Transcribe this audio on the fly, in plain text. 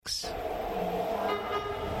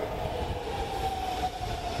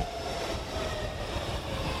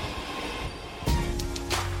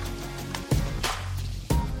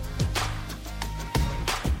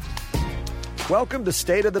Welcome to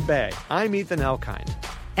State of the Bay. I'm Ethan Elkind.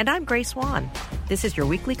 And I'm Grace Swan. This is your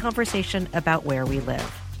weekly conversation about where we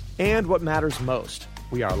live. And what matters most.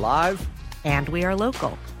 We are live. And we are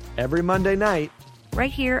local. Every Monday night. Right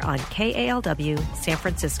here on KALW, San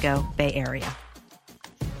Francisco Bay Area.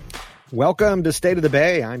 Welcome to State of the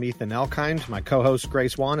Bay. I'm Ethan Elkind. My co-host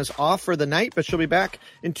Grace Swan is off for the night, but she'll be back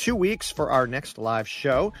in 2 weeks for our next live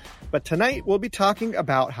show. But tonight we'll be talking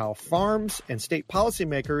about how farms and state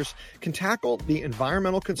policymakers can tackle the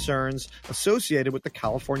environmental concerns associated with the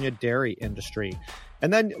California dairy industry.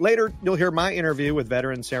 And then later, you'll hear my interview with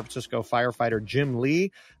veteran San Francisco firefighter Jim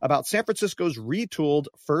Lee about San Francisco's retooled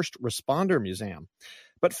First Responder Museum.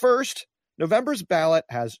 But first, November's ballot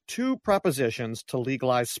has two propositions to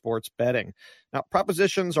legalize sports betting. Now,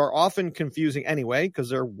 propositions are often confusing anyway because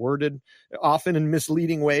they're worded often in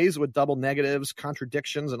misleading ways with double negatives,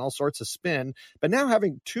 contradictions, and all sorts of spin. But now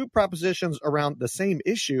having two propositions around the same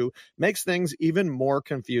issue makes things even more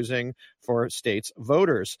confusing for states'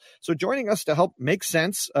 voters. So joining us to help make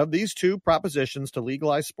sense of these two propositions to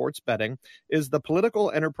legalize sports betting is the political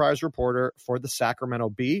enterprise reporter for the Sacramento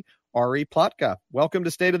Bee, Ari Plotka. Welcome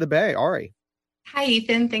to State of the Bay, Ari. Hi,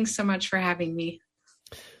 Ethan. Thanks so much for having me.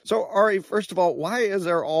 So, Ari, first of all, why is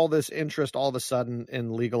there all this interest all of a sudden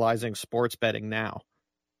in legalizing sports betting now?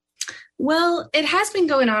 Well, it has been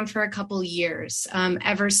going on for a couple years,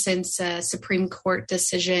 ever since a Supreme Court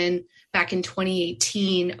decision back in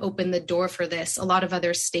 2018 opened the door for this. A lot of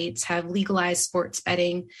other states have legalized sports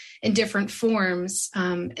betting in different forms.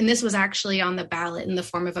 And this was actually on the ballot in the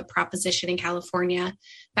form of a proposition in California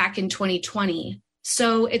back in 2020.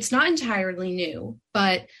 So it's not entirely new,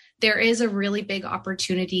 but there is a really big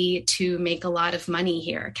opportunity to make a lot of money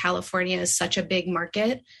here. California is such a big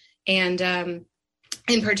market, and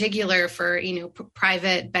in particular for,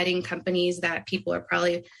 private betting companies that people are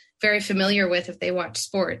probably very familiar with if they watch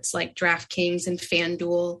sports, like DraftKings and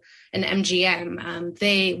FanDuel and MGM.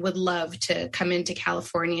 They would love to come into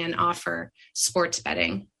California and offer sports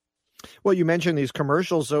betting. Well, you mentioned these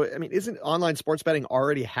commercials. So, isn't online sports betting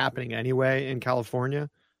already happening anyway in California?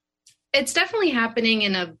 It's definitely happening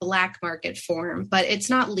in a black market form, but it's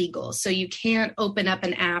not legal. So you can't open up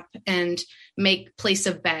an app and place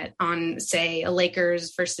a bet on, say, a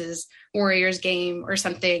Lakers versus Warriors game or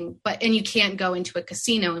something, and you can't go into a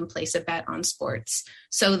casino and place a bet on sports.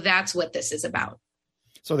 So that's what this is about.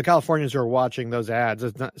 So the Californians who are watching those ads,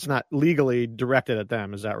 it's not legally directed at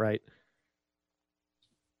them. Is that right?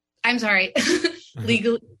 I'm sorry.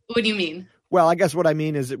 Legal? What do you mean? Well, I guess what I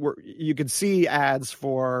mean is that you can see ads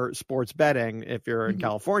for sports betting if you're in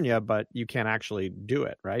California, but you can't actually do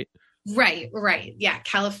it, right? Right. Yeah.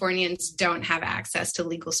 Californians don't have access to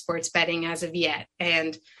legal sports betting as of yet.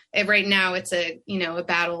 And right now it's a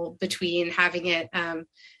battle between having it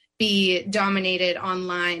be dominated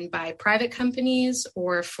online by private companies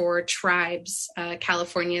or for tribes,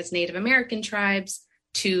 California's Native American tribes,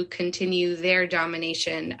 to continue their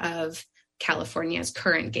domination of California's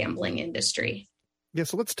current gambling industry. Yeah,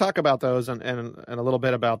 so let's talk about those and a little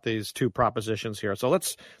bit about these two propositions here. So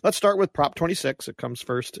let's start with Prop 26. It comes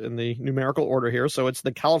first in the numerical order here. So it's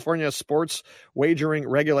the California Sports Wagering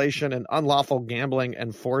Regulation and Unlawful Gambling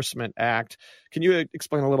Enforcement Act. Can you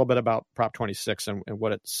explain a little bit about Prop 26 and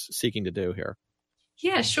what it's seeking to do here?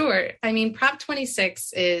 Yeah, sure. Prop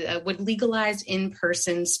 26 would legalize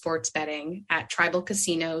in-person sports betting at tribal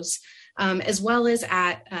casinos, as well as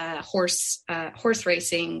at horse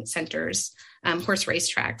racing centers, horse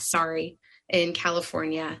racetracks, in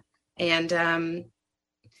California. And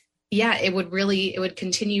it would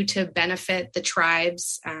continue to benefit the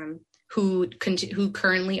tribes who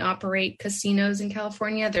currently operate casinos in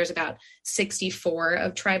California. There's about 64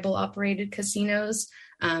 of tribal operated casinos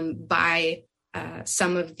by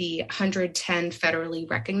some of the 110 federally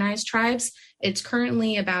recognized tribes. It's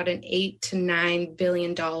currently about an $8 to $9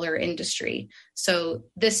 billion industry. So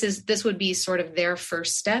this would be sort of their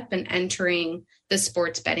first step in entering the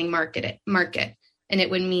sports betting market. And it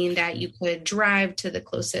would mean that you could drive to the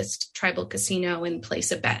closest tribal casino and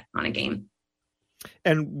place a bet on a game.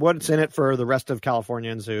 And what's in it for the rest of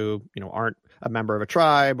Californians who, aren't a member of a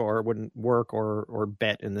tribe or wouldn't work or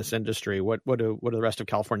bet in this industry? What do the rest of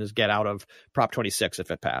Californians get out of Prop 26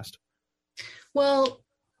 if it passed? Well,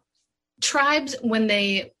 tribes, when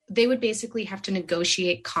they would basically have to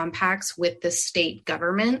negotiate compacts with the state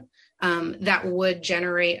government that would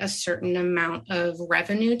generate a certain amount of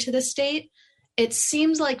revenue to the state. It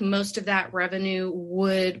seems like most of that revenue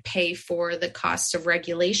would pay for the cost of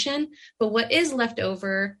regulation, but what is left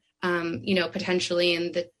over, potentially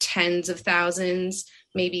in the tens of thousands,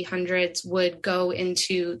 maybe hundreds, would go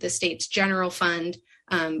into the state's general fund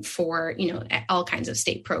for, all kinds of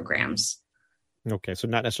state programs. Okay, so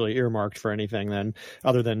not necessarily earmarked for anything then,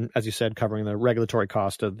 other than, as you said, covering the regulatory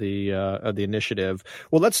cost of the initiative.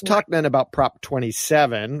 Well, let's talk then about Prop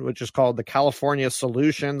 27, which is called the California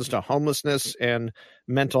Solutions to Homelessness and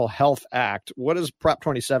Mental Health Act. What is Prop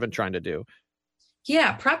 27 trying to do?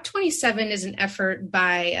 Yeah, Prop 27 is an effort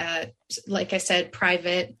by, like I said,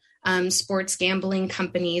 private sports gambling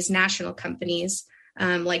companies, national companies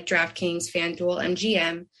like DraftKings, FanDuel,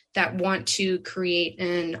 MGM, that want to create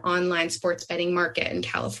an online sports betting market in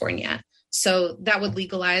California. So that would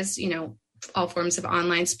legalize, all forms of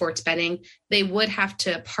online sports betting. They would have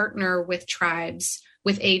to partner with tribes,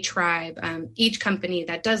 with a tribe. Each company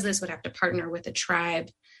that does this would have to partner with a tribe.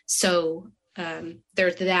 So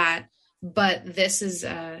there's that. But this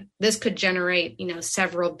could generate,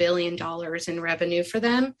 several $1 billion in revenue for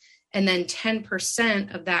them. And then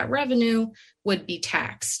 10% of that revenue would be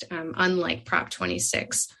taxed, unlike Prop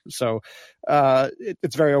 26. So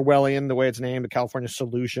it's very Orwellian, the way it's named, the California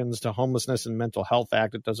Solutions to Homelessness and Mental Health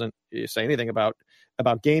Act. It doesn't say anything about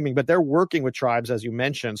gaming, but they're working with tribes, as you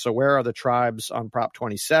mentioned. So where are the tribes on Prop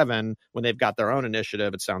 27 when they've got their own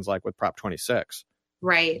initiative, it sounds like, with Prop 26?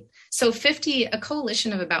 Right. So a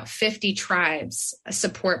coalition of about 50 tribes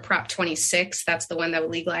support Prop 26. That's the one that would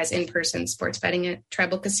legalize in-person sports betting at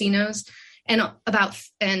tribal casinos. And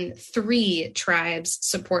 3 tribes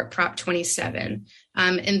support Prop 27.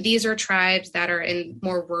 And these are tribes that are in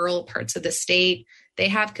more rural parts of the state. They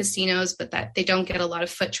have casinos, but that they don't get a lot of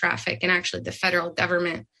foot traffic. And actually, the federal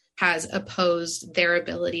government has opposed their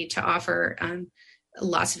ability to offer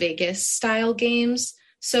Las Vegas style games.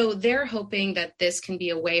 So they're hoping that this can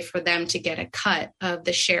be a way for them to get a cut of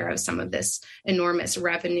the share of some of this enormous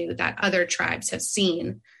revenue that other tribes have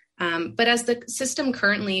seen. But as the system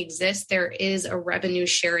currently exists, there is a revenue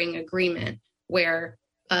sharing agreement where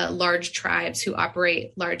large tribes who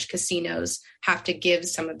operate large casinos have to give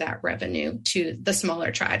some of that revenue to the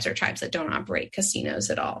smaller tribes or tribes that don't operate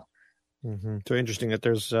casinos at all. Mm-hmm. So interesting that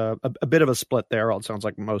there's a bit of a split there. It sounds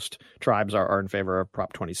like most tribes are in favor of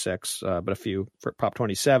Prop 26, but a few for Prop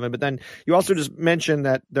 27. But then you also just mentioned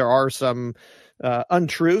that there are some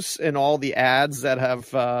untruths in all the ads that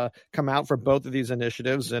have come out for both of these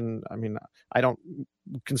initiatives. And I mean, I don't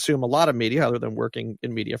consume a lot of media other than working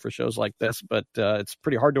in media for shows like this, but it's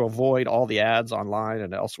pretty hard to avoid all the ads online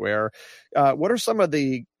and elsewhere. What are some of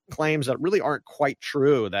the claims that really aren't quite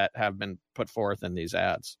true that have been put forth in these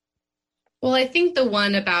ads? Well, I think the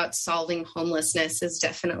one about solving homelessness is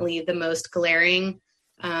definitely the most glaring.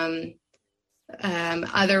 Other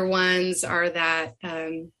ones are that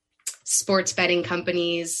sports betting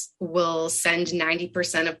companies will send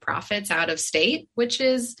 90% of profits out of state, which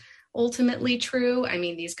is ultimately true. I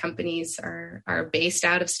mean, these companies are based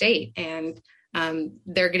out of state, and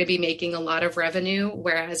they're going to be making a lot of revenue,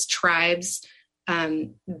 whereas tribes,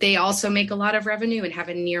 they also make a lot of revenue and have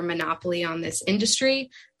a near monopoly on this industry,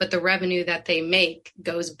 but the revenue that they make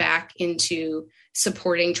goes back into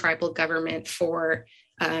supporting tribal government for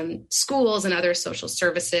schools and other social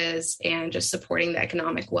services and just supporting the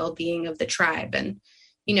economic well-being of the tribe. And,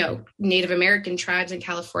 Native American tribes in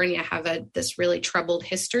California have this really troubled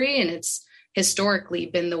history, and it's historically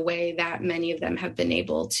been the way that many of them have been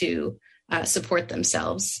able to support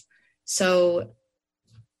themselves. So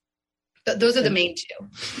those are the main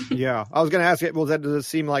two. Yeah, I was going to ask you, does it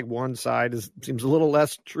seem like one side seems a little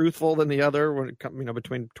less truthful than the other when it comes,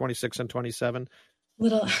 between 26 and 27?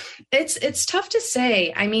 It's tough to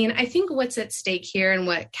say. I mean, I think what's at stake here and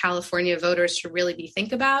what California voters should really be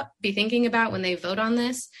thinking about when they vote on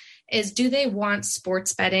this is, do they want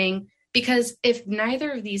sports betting? Because if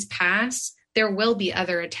neither of these pass, there will be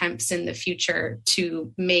other attempts in the future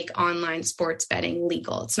to make online sports betting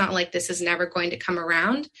legal. It's not like this is never going to come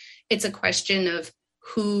around. It's a question of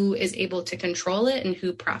who is able to control it and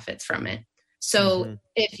who profits from it. So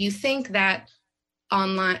if you think that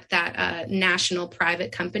national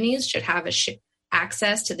private companies should have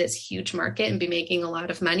access to this huge market and be making a lot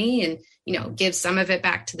of money and, give some of it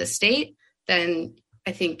back to the state, then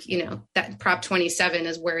I think, that Prop 27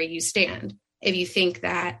 is where you stand. If you think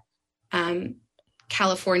that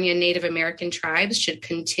California Native American tribes should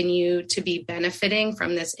continue to be benefiting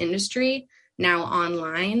from this industry now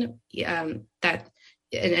online,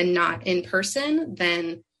 and not in person,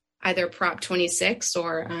 then either Prop 26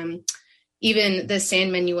 or even the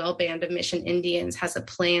San Manuel Band of Mission Indians has a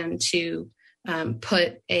plan to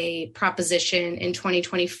put a proposition in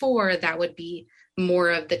 2024 that would be more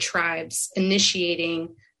of the tribes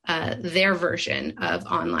initiating their version of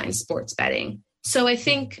online sports betting. So I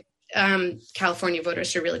think California voters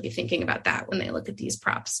should really be thinking about that when they look at these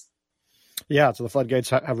props. Yeah, so the floodgates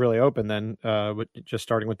have really opened then, just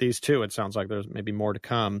starting with these two. It sounds like there's maybe more to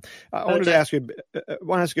come. I wanted to ask you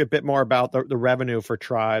a bit more about the revenue for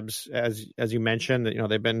tribes. As you mentioned, that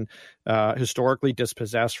they've been historically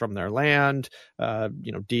dispossessed from their land,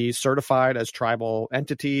 decertified as tribal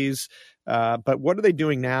entities. But what are they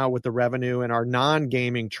doing now with the revenue, and are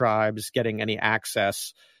non-gaming tribes getting any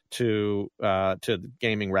access to the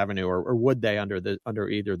gaming revenue, or would they under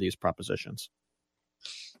either of these propositions?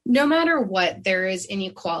 No matter what, there is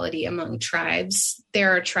inequality among tribes.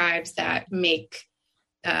 There are tribes that make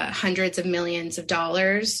hundreds of millions of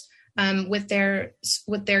dollars with their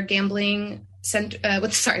gambling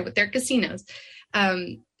with their casinos,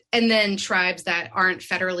 and then tribes that aren't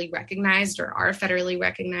federally recognized or are federally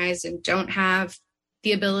recognized and don't have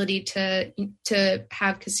the ability to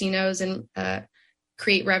have casinos and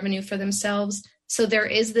create revenue for themselves. So there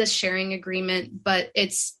is this sharing agreement, but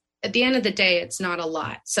it's, at the end of the day, it's not a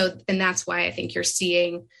lot. So, and that's why I think you're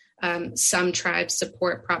seeing some tribes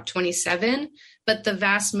support Prop 27, but the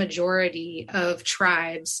vast majority of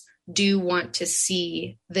tribes do want to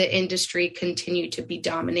see the industry continue to be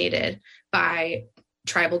dominated by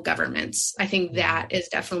tribal governments. I think that is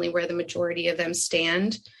definitely where the majority of them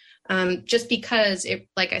stand, just because,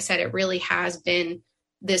 like I said, it really has been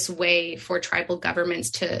this way for tribal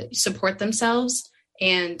governments to support themselves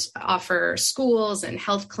and offer schools and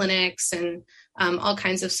health clinics and all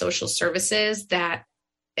kinds of social services that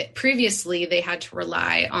previously they had to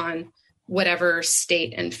rely on whatever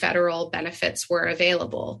state and federal benefits were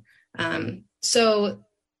available. So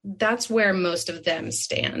that's where most of them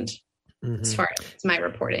stand, as far as my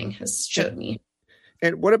reporting has showed me.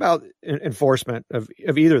 And what about enforcement of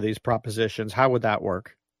either of these propositions? How would that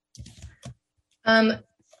work?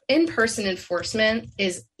 In-person enforcement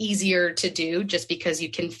is easier to do just because you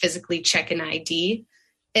can physically check an ID.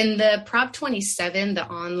 In the Prop 27, the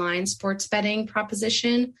online sports betting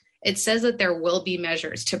proposition, it says that there will be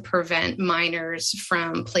measures to prevent minors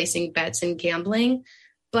from placing bets and gambling,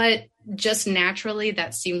 but just naturally,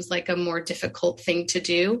 that seems like a more difficult thing to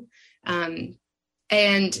do. And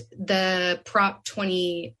the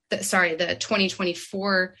the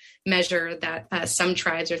 2024 measure that some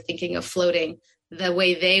tribes are thinking of floating, the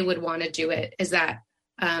way they would want to do it is that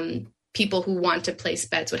people who want to place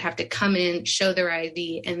bets would have to come in, show their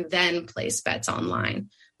ID, and then place bets online,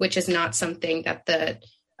 which is not something that the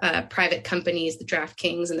private companies, the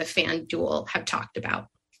DraftKings and the FanDuel have talked about.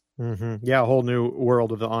 Yeah, a whole new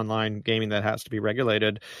world of the online gaming that has to be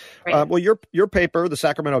regulated. Right. Well, your paper, the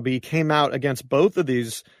Sacramento Bee, came out against both of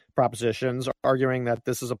these propositions, arguing that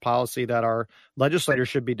this is a policy that our legislators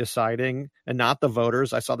should be deciding and not the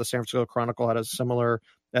voters. I saw the San Francisco Chronicle had a similar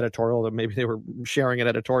editorial, that maybe they were sharing an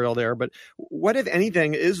editorial there. But what, if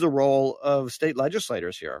anything, is the role of state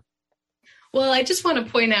legislators here? Well, I just want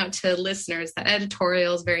to point out to listeners that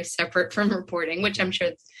editorial is very separate from reporting, which I'm sure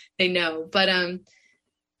they know. But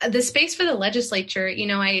the space for the legislature,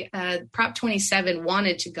 Prop 27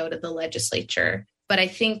 wanted to go to the legislature, but I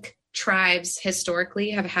think tribes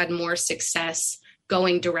historically have had more success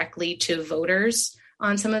going directly to voters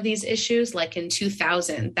on some of these issues. Like in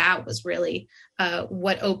 2000, that was really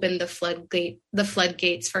what opened the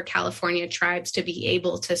floodgates for California tribes to be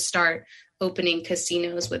able to start opening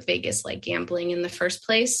casinos with Vegas-like gambling in the first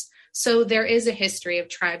place. So there is a history of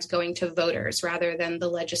tribes going to voters rather than the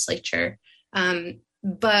legislature.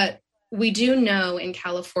 But we do know in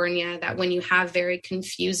California that when you have very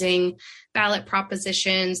confusing ballot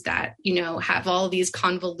propositions that, have all these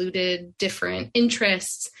convoluted different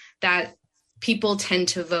interests, that people tend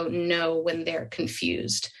to vote no when they're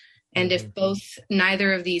confused. And if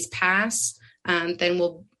neither of these pass, then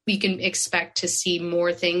we can expect to see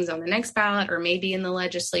more things on the next ballot or maybe in the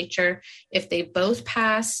legislature. If they both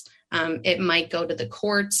pass, it might go to the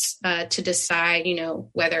courts to decide,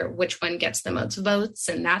 which one gets the most votes,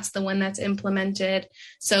 and that's the one that's implemented.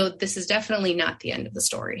 So this is definitely not the end of the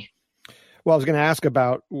story. Well, I was going to ask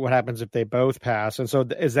about what happens if they both pass. And so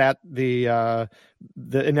is that the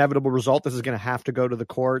inevitable result? This is going to have to go to the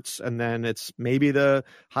courts, and then it's maybe the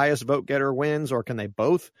highest vote getter wins, or can they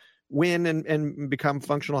both win and become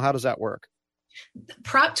functional? How does that work?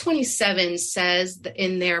 Prop 27 says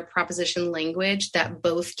in their proposition language that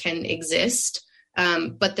both can exist,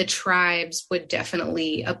 but the tribes would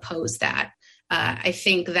definitely oppose that. I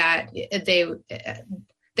think that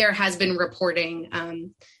there has been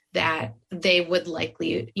reporting that they would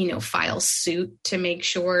likely, file suit to make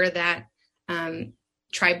sure that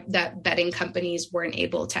that betting companies weren't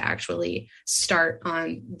able to actually start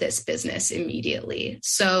on this business immediately.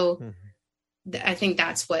 So I think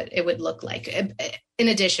that's what it would look like, in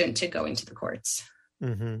addition to going to the courts.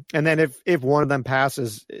 Mm-hmm. And then if one of them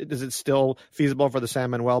passes, is it still feasible for the San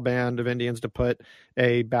Manuel Band of Indians to put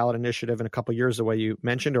a ballot initiative in a couple of years, the way you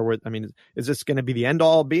mentioned? Or, is this going to be the end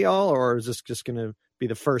all be all, or is this just going to be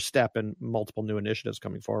the first step in multiple new initiatives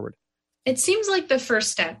coming forward? It seems like the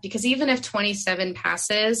first step, because even if 27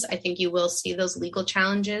 passes, I think you will see those legal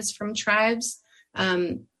challenges from tribes.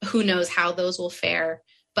 Who knows how those will fare.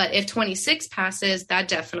 But if 26 passes, that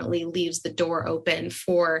definitely leaves the door open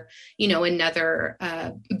for, another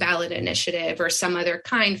ballot initiative or some other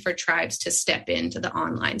kind for tribes to step into the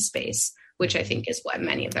online space, which I think is what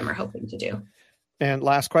many of them are hoping to do. And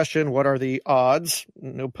last question, what are the odds,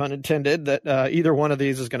 no pun intended, that either one of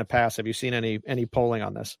these is going to pass? Have you seen any polling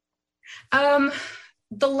on this?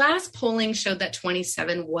 The last polling showed that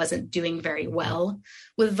 27 wasn't doing very well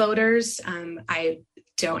with voters. I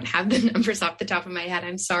don't have the numbers off the top of my head.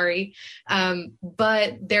 I'm sorry.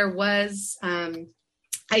 But there was,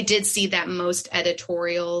 I did see that most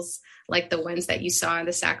editorials, like the ones that you saw in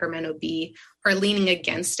the Sacramento Bee, are leaning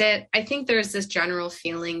against it. I think there's this general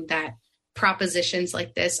feeling that propositions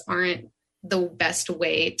like this aren't the best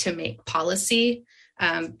way to make policy.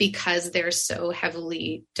 Because they're so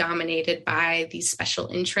heavily dominated by these special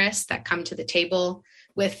interests that come to the table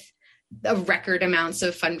with a record amounts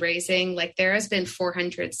of fundraising. Like there has been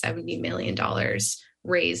 $470 million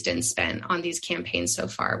raised and spent on these campaigns so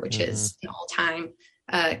far, which is an all-time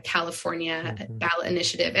California ballot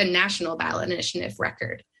initiative and national ballot initiative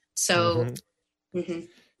record. So,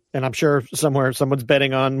 And I'm sure somewhere someone's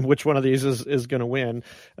betting on which one of these is going to win.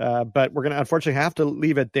 But we're going to unfortunately have to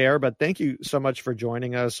leave it there. But thank you so much for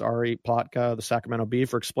joining us, Ari Plotka, the Sacramento Bee,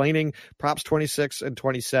 for explaining Props 26 and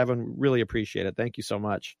 27. Really appreciate it. Thank you so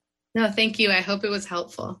much. No, thank you. I hope it was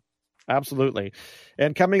helpful. Absolutely.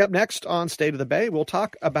 And coming up next on State of the Bay, we'll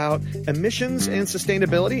talk about emissions and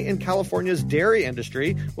sustainability in California's dairy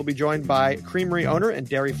industry. We'll be joined by creamery owner and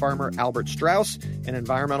dairy farmer Albert Strauss and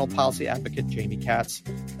environmental policy advocate Jamie Katz.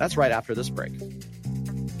 That's right after this break.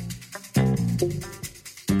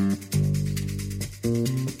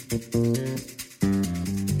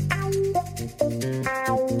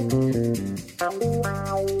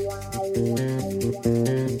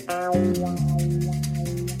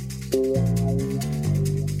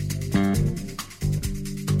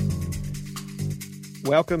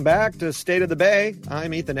 Welcome back to State of the Bay.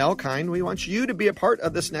 I'm Ethan Elkind. We want you to be a part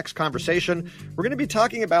of this next conversation. We're going to be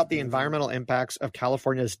talking about the environmental impacts of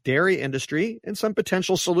California's dairy industry and some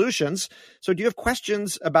potential solutions. So do you have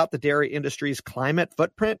questions about the dairy industry's climate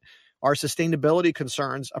footprint? Are sustainability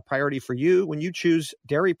concerns a priority for you when you choose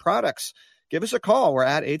dairy products? Give us a call. We're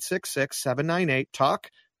at 866-798-TALK.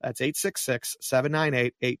 That's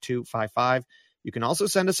 866-798-8255. You can also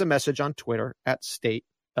send us a message on Twitter at State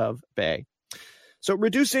of Bay. So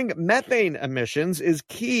reducing methane emissions is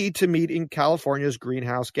key to meeting California's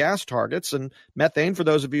greenhouse gas targets. And methane, for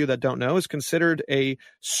those of you that don't know, is considered a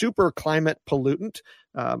super climate pollutant,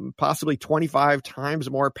 possibly 25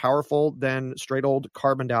 times more powerful than straight old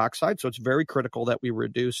carbon dioxide. So it's very critical that we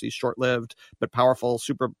reduce these short-lived but powerful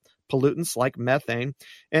super pollutants like methane.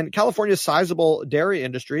 And California's sizable dairy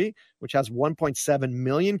industry, which has 1.7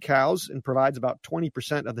 million cows and provides about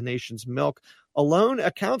 20% of the nation's milk, alone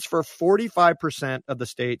accounts for 45% of the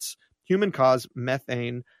state's human-caused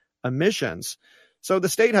methane emissions. So the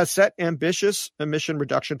state has set ambitious emission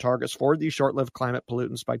reduction targets for these short-lived climate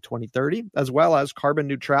pollutants by 2030, as well as carbon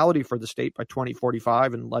neutrality for the state by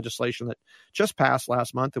 2045 in legislation that just passed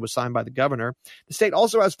last month. It was signed by the governor. The state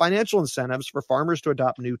also has financial incentives for farmers to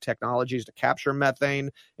adopt new technologies to capture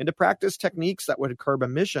methane and to practice techniques that would curb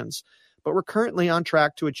emissions. But we're currently on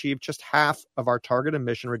track to achieve just half of our target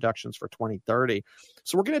emission reductions for 2030.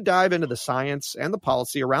 So we're going to dive into the science and the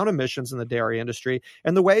policy around emissions in the dairy industry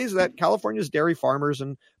and the ways that California's dairy farmers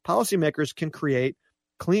and policymakers can create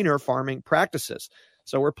cleaner farming practices.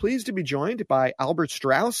 So we're pleased to be joined by Albert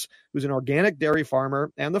Strauss, who's an organic dairy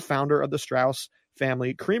farmer and the founder of the Strauss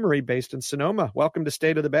Family Creamery based in Sonoma. Welcome to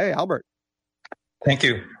State of the Bay, Albert. Thank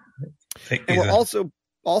you. And we're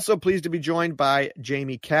also pleased to be joined by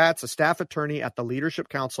Jamie Katz, a staff attorney at the Leadership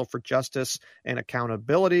Council for Justice and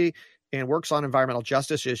Accountability, and works on environmental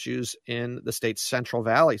justice issues in the state's Central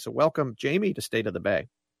Valley. So welcome, Jamie, to State of the Bay.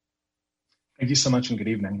 Thank you so much, and good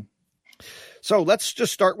evening. So let's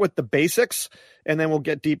just start with the basics, and then we'll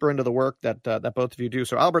get deeper into the work that both of you do.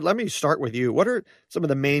 So Albert, let me start with you. What are some of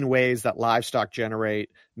the main ways that livestock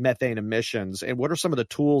generate methane emissions, and what are some of the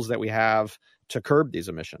tools that we have to curb these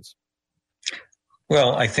emissions?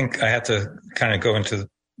 Well, I think I have to kind of go into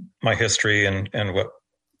my history and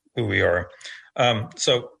who we are.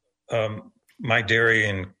 my dairy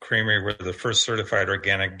and creamery were the first certified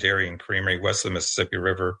organic dairy and creamery west of the Mississippi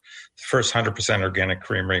River, the first 100% organic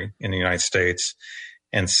creamery in the United States.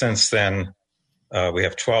 And since then, we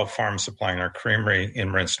have 12 farms supplying our creamery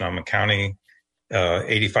in Marin Sonoma County.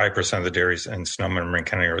 85% of the dairies in Sonoma and Marin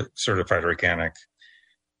County are certified organic.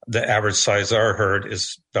 The average size of our herd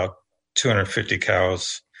is about 250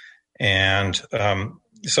 cows. And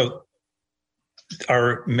so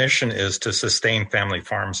our mission is to sustain family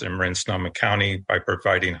farms in Marin Sonoma County by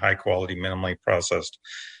providing high-quality, minimally processed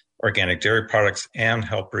organic dairy products and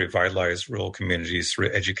help revitalize rural communities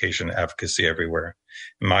through education and advocacy everywhere.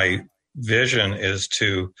 My vision is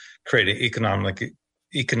to create an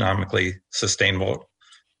economically sustainable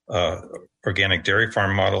organic dairy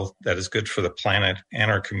farm model that is good for the planet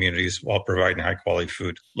and our communities while providing high-quality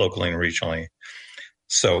food locally and regionally.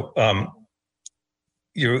 So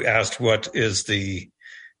you asked what is the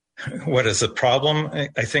problem?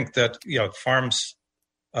 I think that farms,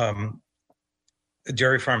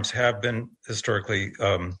 dairy farms have been historically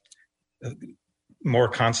more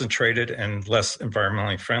concentrated and less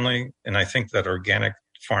environmentally friendly, and I think that organic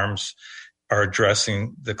farms are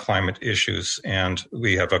addressing the climate issues, and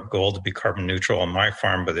we have a goal to be carbon neutral on my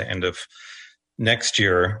farm by the end of next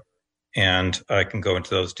year. And I can go into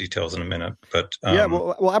those details in a minute, but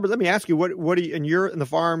well, Albert, let me ask you, what do you, in the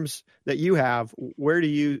farms that you have, where do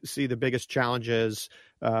you see the biggest challenges?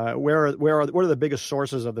 What are the biggest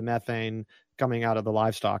sources of the methane coming out of the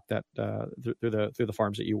livestock that through the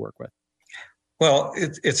farms that you work with? Well,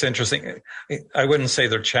 it's interesting. I wouldn't say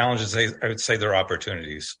they're challenges. I would say they're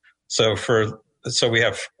opportunities. So we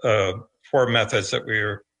have 4 methods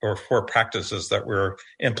or 4 practices that we're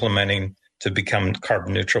implementing to become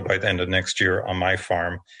carbon neutral by the end of next year on my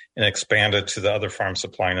farm and expand it to the other farms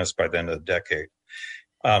supplying us by the end of the decade.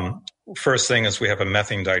 First thing is we have a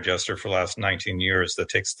methane digester for the last 19 years that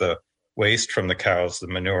takes the waste from the cows, the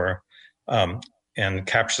manure, and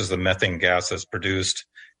captures the methane gas that's produced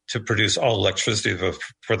to produce all electricity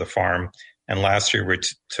for the farm. And last year we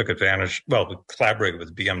took advantage, we collaborated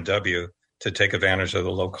with BMW to take advantage of the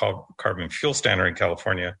low carbon fuel standard in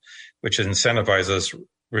California, which incentivizes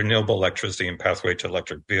renewable electricity and pathway to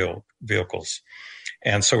electric vehicles.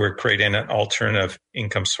 And so we're creating an alternative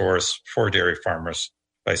income source for dairy farmers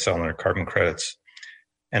by selling their carbon credits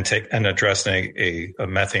and addressing a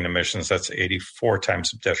methane emissions that's 84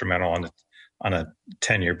 times detrimental on a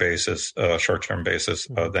 10-year basis, short-term basis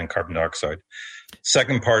than carbon dioxide.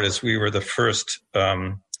 Second part is we were the first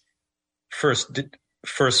farm.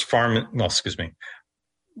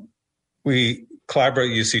 We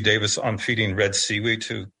collaborate with UC Davis on feeding red seaweed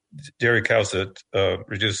to dairy cows that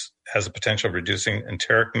has a potential of reducing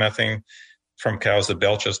enteric methane from cows, the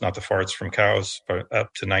belches, not the farts from cows, but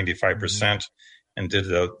up to 95%, and did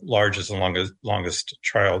the largest and longest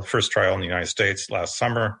trial, first trial in the United States last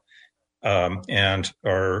summer, and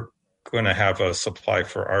are going to have a supply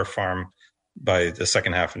for our farm by the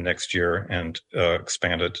second half of next year and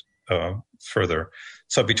expand it further.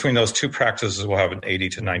 So between those 2 practices, we'll have an 80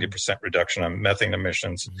 to 90% reduction on methane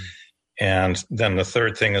emissions. Mm-hmm. And then the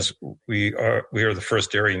third thing is we are the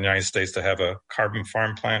first dairy in the United States to have a carbon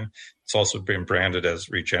farm plan. It's also been branded as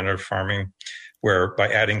regenerative farming, where by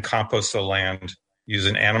adding compost to the land,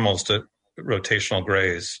 using animals to rotational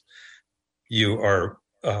graze, you are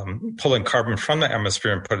pulling carbon from the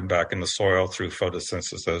atmosphere and putting it back in the soil through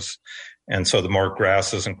photosynthesis. And so the more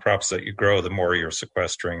grasses and crops that you grow, the more you're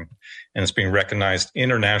sequestering. And it's being recognized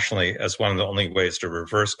internationally as one of the only ways to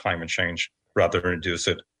reverse climate change rather than reduce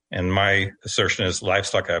it. And my assertion is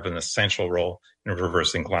livestock have an essential role in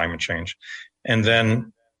reversing climate change. And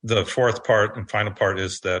then the fourth part and final part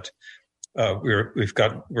is that we're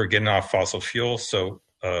getting off fossil fuel. So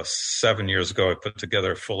 7 years ago, I put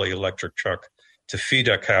together a fully electric truck to feed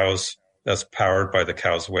our cows that's powered by the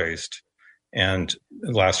cow's waste. And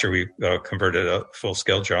last year we converted a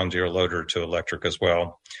full-scale John Deere loader to electric as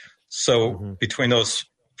well. So between those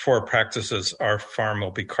 4 practices, our farm will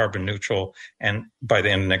be carbon neutral and by the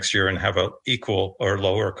end of next year and have an equal or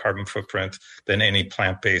lower carbon footprint than any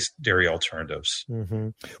plant-based dairy alternatives. Mm-hmm.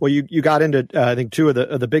 Well, you got into I think 2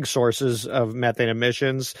 of the big sources of methane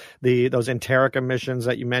emissions, those enteric emissions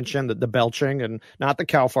that you mentioned, the belching, and not the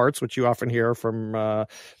cow farts, which you often hear from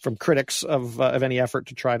critics of any effort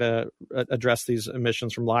to try to address these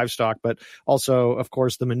emissions from livestock, but also, of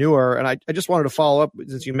course, the manure. And I just wanted to follow up,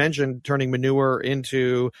 since you mentioned turning manure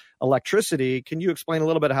into electricity. Can you explain a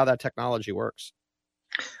little bit how that technology works?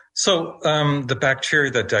 So the bacteria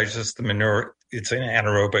that digests the manure, it's an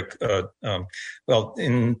anaerobic.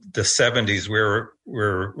 In the 70s, we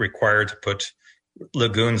were required to put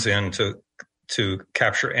lagoons in to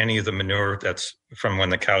capture any of the manure that's from when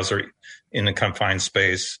the cows are in a confined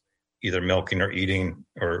space, either milking or eating,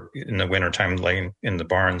 or in the wintertime laying in the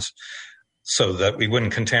barns, so that we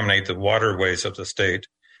wouldn't contaminate the waterways of the state.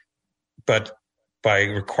 But by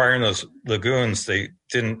requiring those lagoons, they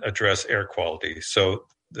didn't address air quality. So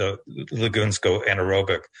the lagoons go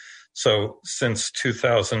anaerobic. So since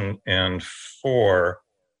 2004,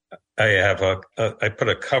 I put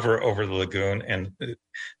a cover over the lagoon, and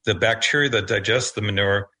the bacteria that digest the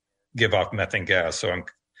manure give off methane gas. So I'm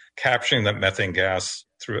capturing that methane gas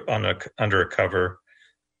under a cover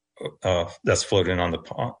that's floating on the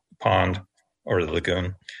pond or the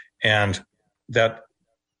lagoon, and that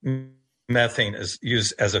methane is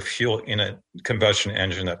used as a fuel in a combustion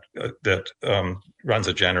engine that runs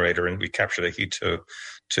a generator, and we capture the heat to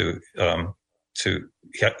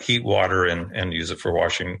heat water and use it for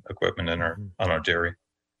washing equipment on our dairy.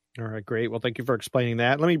 All right, great. Well, thank you for explaining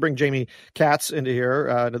that. Let me bring Jamie Katz into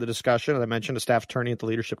here to the discussion. As I mentioned, a staff attorney at the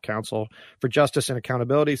Leadership Council for Justice and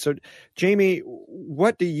Accountability. So, Jamie,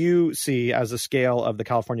 what do you see as the scale of the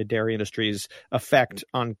California dairy industry's effect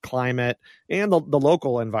on climate and the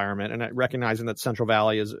local environment? And recognizing that Central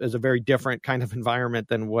Valley is a very different kind of environment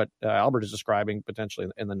than what Albert is describing potentially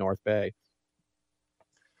in the North Bay.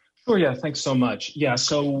 Sure. Yeah. Thanks so much. Yeah.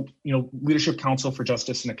 So, Leadership Council for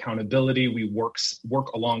Justice and Accountability, we work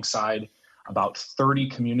alongside about 30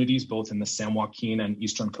 communities, both in the San Joaquin and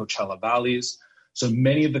Eastern Coachella Valleys. So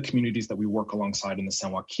many of the communities that we work alongside in the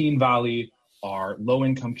San Joaquin Valley are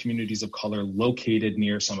low-income communities of color located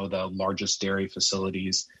near some of the largest dairy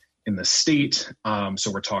facilities in the state.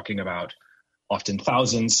 So we're talking about often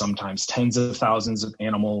thousands, sometimes tens of thousands of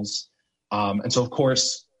animals. And so, of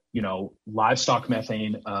course, livestock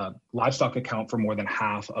account for more than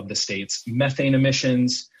half of the state's methane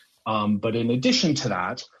emissions. But in addition to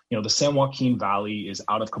that, the San Joaquin Valley is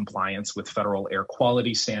out of compliance with federal air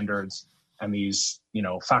quality standards. And these,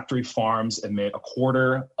 factory farms emit a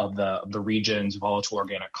quarter of the region's volatile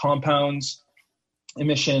organic compounds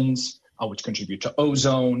emissions, which contribute to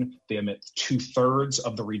ozone. They emit 2/3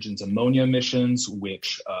 of the region's ammonia emissions,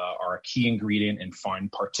 which are a key ingredient in fine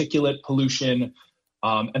particulate pollution.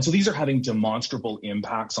 And so these are having demonstrable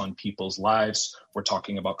impacts on people's lives. We're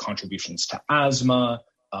talking about contributions to asthma,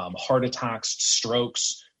 heart attacks,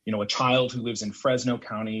 strokes. A child who lives in Fresno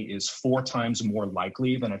County is 4 times more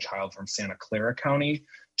likely than a child from Santa Clara County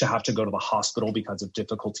to have to go to the hospital because of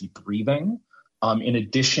difficulty breathing. In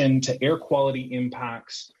addition to air quality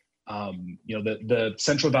impacts, the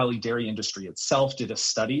Central Valley dairy industry itself did a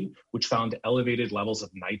study which found elevated levels of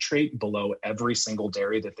nitrate below every single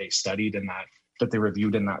dairy that they studied that they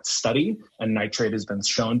reviewed in that study. And nitrate has been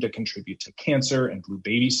shown to contribute to cancer and blue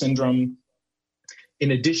baby syndrome, in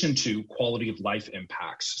addition to quality of life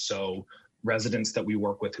impacts. So residents that we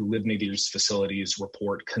work with who live near these facilities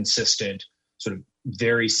report consistent, sort of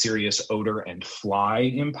very serious odor and fly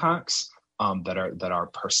impacts that are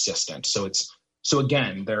persistent. So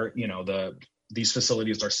again, these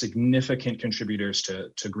facilities are significant contributors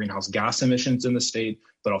to greenhouse gas emissions in the state,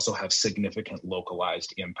 but also have significant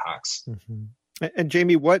localized impacts. Mm-hmm. And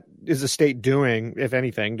Jamie, what is the state doing, if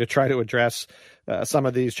anything, to try to address some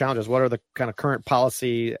of these challenges? What are the kind of current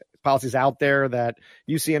policies out there that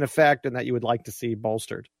you see in effect and that you would like to see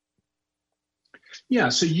bolstered? Yeah,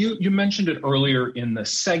 so you mentioned it earlier in the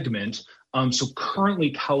segment. So currently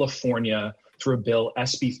California, through a bill,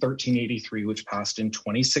 SB 1383, which passed in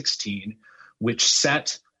 2016, which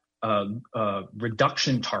set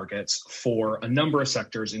reduction targets for a number of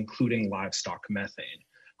sectors, including livestock methane.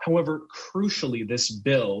 However, crucially, this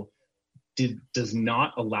bill does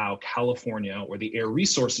not allow California or the Air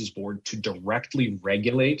Resources Board to directly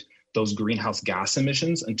regulate those greenhouse gas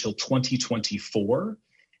emissions until 2024.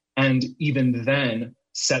 And even then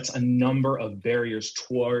sets a number of barriers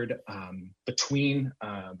between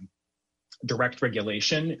direct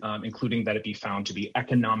regulation, including that it be found to be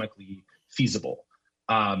economically feasible.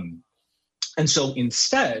 And so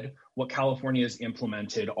instead, what California has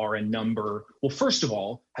implemented are first of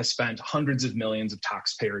all, has spent hundreds of millions of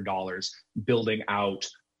taxpayer dollars building out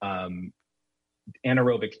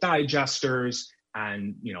anaerobic digesters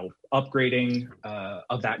and, upgrading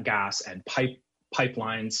of that gas and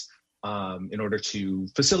pipelines in order to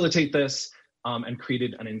facilitate this, and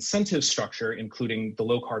created an incentive structure, including the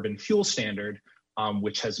low carbon fuel standard,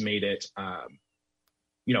 which has made it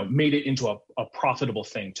into a profitable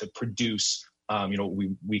thing to produce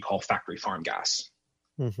we call factory farm gas.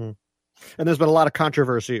 Mm-hmm. And there's been a lot of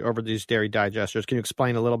controversy over these dairy digesters. Can you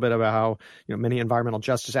explain a little bit about how many environmental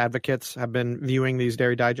justice advocates have been viewing these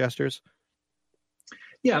dairy digesters?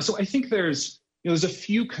 Yeah, so I think there's a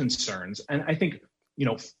few concerns, and I think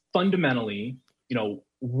fundamentally,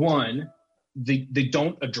 one, they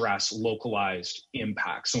don't address localized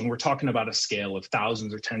impacts. So when we're talking about a scale of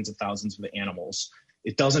thousands or tens of thousands of animals,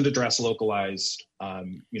 it doesn't address localized,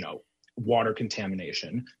 water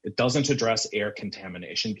contamination. It doesn't address air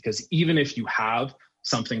contamination, because even if you have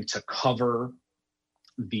something to cover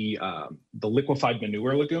the liquefied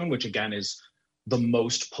manure lagoon, which again is the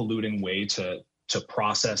most polluting way to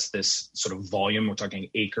process this sort of volume, we're talking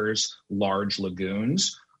acres, large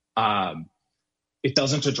lagoons, it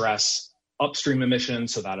doesn't address upstream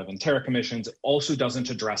emissions, so that of enteric emissions. It also doesn't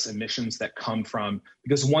address emissions that come from,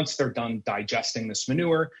 because once they're done digesting this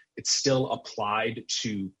manure, it's still applied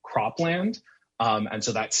to cropland. And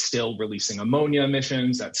so that's still releasing ammonia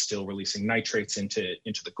emissions, that's still releasing nitrates into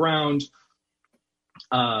the ground.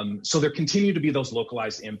 So there continue to be those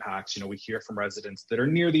localized impacts. We hear from residents that are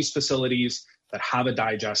near these facilities that have a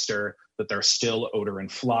digester, that there are still odor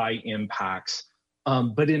and fly impacts.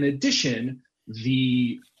 But in addition,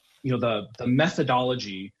 the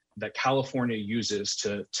methodology that California uses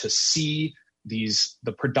to see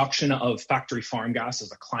the production of factory farm gas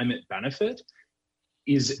as a climate benefit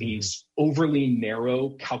is a overly narrow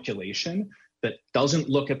calculation that doesn't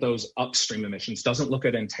look at those upstream emissions, doesn't look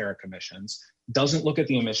at enteric emissions, doesn't look at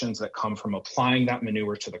the emissions that come from applying that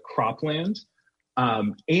manure to the cropland,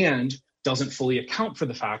 and doesn't fully account for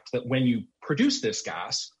the fact that when you produce this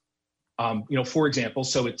gas, for example,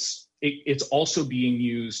 so it's also being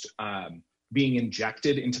used, being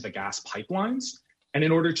injected into the gas pipelines. And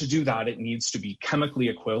in order to do that, it needs to be chemically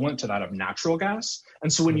equivalent to that of natural gas.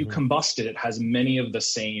 And so when you combust it, it has many of the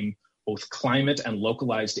same both climate and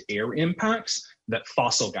localized air impacts that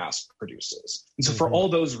fossil gas produces. And so for all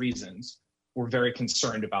those reasons, we're very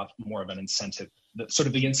concerned about more of an incentive, sort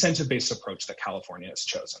of the incentive-based approach that California has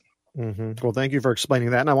chosen. Well, thank you for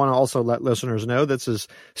explaining that. And I want to also let listeners know this is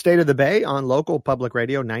State of the Bay on local public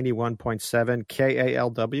radio, 91.7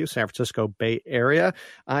 KALW, San Francisco Bay Area.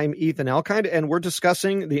 I'm Ethan Elkind, and we're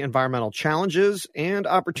discussing the environmental challenges and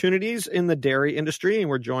opportunities in the dairy industry. And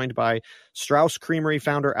we're joined by Straus Creamery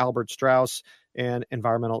founder Albert Straus and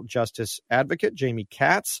environmental justice advocate Jamie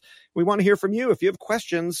Katz. We want to hear from you if you have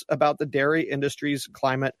questions about the dairy industry's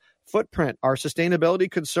climate footprint. Are sustainability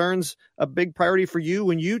concerns a big priority for you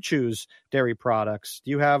when you choose dairy products?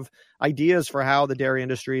 Do you have ideas for how the dairy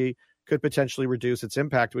industry could potentially reduce its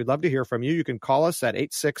impact? We'd love to hear from you. You can call us at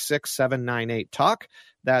 866-798-TALK.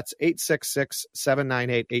 That's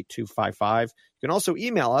 866-798-8255. You can also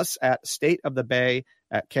email us at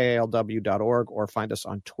stateofthebay@kalw.org or find us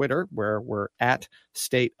on Twitter, where we're at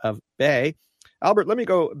State of Bay. Albert, let me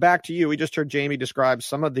go back to you. We just heard Jamie describe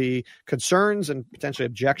some of the concerns and potentially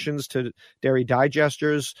objections to dairy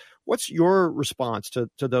digesters. What's your response to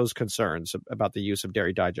those concerns about the use of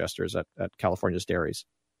dairy digesters at California's dairies?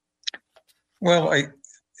 Well,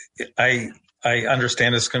 I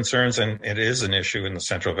understand his concerns, and it is an issue in the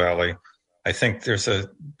Central Valley. I think there's a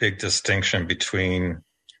big distinction between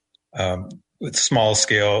with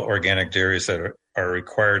small-scale organic dairies that are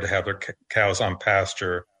required to have their cows on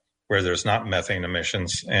pasture where there's not methane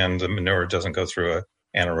emissions and the manure doesn't go through an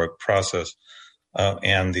anaerobic process,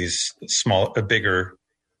 and these bigger,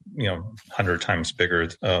 100 times bigger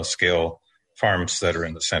scale farms that are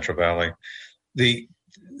in the Central Valley.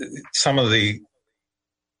 Some of the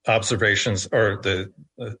observations or the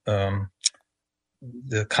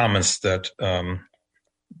comments that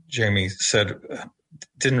Jamie said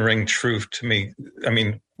didn't ring true to me. I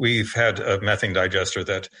mean, we've had a methane digester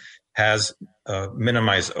that has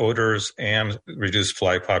minimized odors and reduced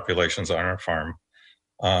fly populations on our farm.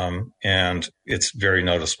 And it's very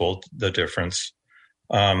noticeable, the difference.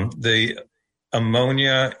 The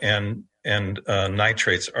ammonia and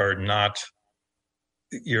nitrates are not,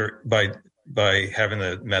 by having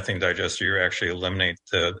the methane digester, you actually eliminate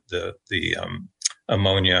the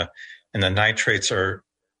ammonia, and the nitrates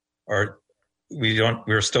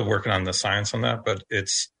we're still working on the science on that, but it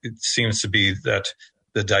seems to be that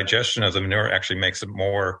the digestion of the manure actually makes it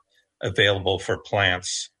more available for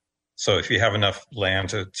plants. So if you have enough land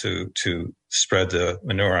to spread the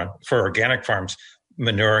manure on, for organic farms,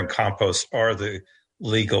 manure and compost are the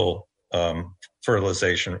legal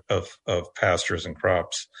fertilization of pastures and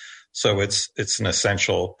crops. So it's an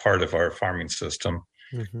essential part of our farming system.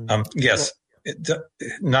 Yes,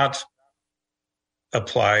 not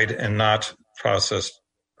applied and not processed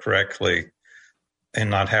correctly, and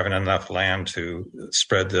not having enough land to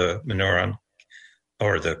spread the manure on,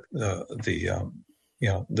 or the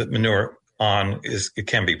manure on, it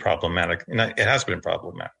can be problematic, and it has been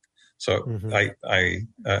problematic. So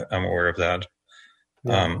I'm aware of that.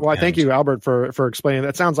 Yeah. Well, thank you, Albert, for explaining.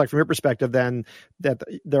 That sounds like, from your perspective, then, that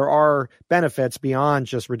there are benefits beyond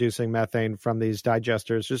just reducing methane from these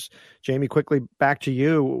digesters. Just, Jamie, quickly back to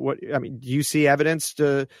you. Do you see evidence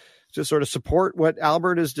to sort of support what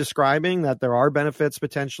Albert is describing, that there are benefits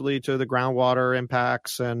potentially to the groundwater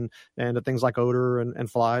impacts and to things like odor and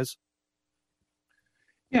flies?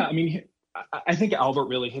 Yeah, I think Albert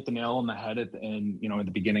really hit the nail on the head at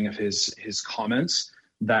the beginning of his comments,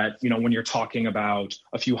 that, when you're talking about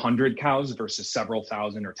a few hundred cows versus several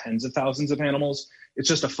thousand or tens of thousands of animals, it's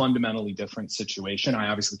just a fundamentally different situation. I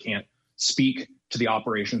obviously can't speak to the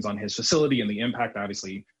operations on his facility and the impact. I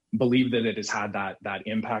obviously believe that it has had that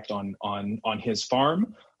impact on his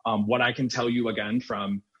farm. What I can tell you, again,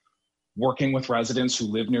 from working with residents who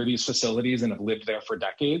live near these facilities and have lived there for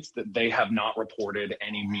decades, that they have not reported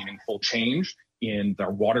any meaningful change in their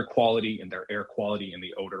water quality, in their air quality, in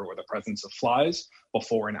the odor or the presence of flies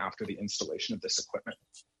before and after the installation of this equipment.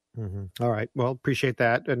 Mm-hmm. All right. Well, appreciate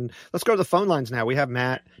that. And let's go to the phone lines now. We have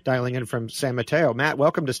Matt dialing in from San Mateo. Matt,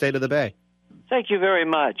 welcome to State of the Bay. Thank you very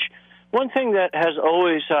much. One thing that has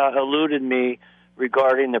always eluded me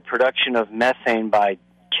regarding the production of methane by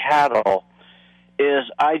cattle is,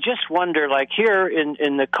 I just wonder, like here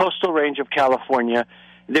in the coastal range of California,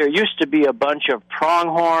 there used to be a bunch of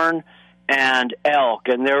pronghorn and elk,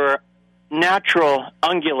 and there were natural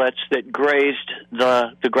ungulates that grazed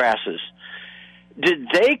the grasses. Did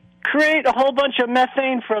they create a whole bunch of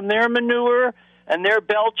methane from their manure and their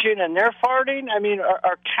belching and their farting?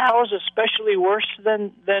 Are cows especially worse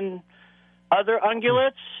than other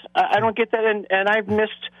ungulates? I don't get that, and I've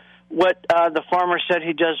missed what the farmer said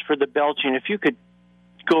he does for the belching. If you could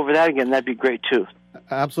go over that again, that'd be great too.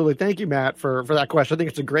 Absolutely. Thank you, Matt, for that question. I think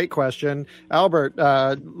it's a great question. Albert,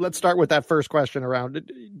 let's start with that first question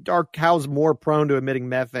around, are cows more prone to emitting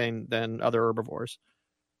methane than other herbivores?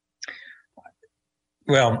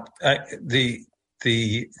 Well, the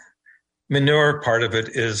manure part of it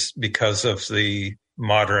is because of the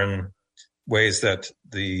modern ways that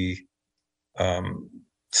the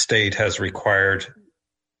state has required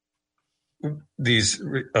these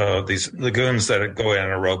lagoons that go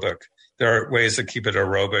anaerobic. There are ways to keep it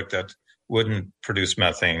aerobic that wouldn't produce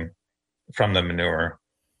methane from the manure.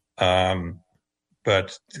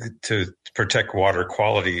 But to protect water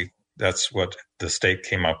quality, that's what the state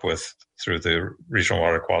came up with through the Regional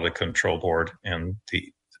Water Quality Control Board and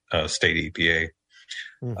the state EPA.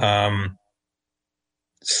 Mm-hmm.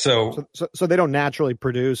 So they don't naturally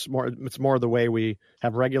produce more. It's more the way we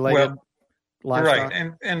have regulated livestock.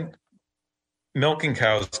 Right. And milking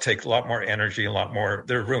cows take a lot more energy, a lot more.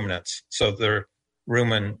 They're ruminants, so they're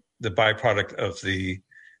the byproduct of the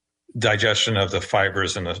digestion of the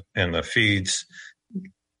fibers and the feeds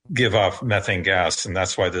give off methane gas, and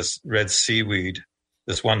that's why this red seaweed,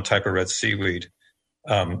 this one type of red seaweed,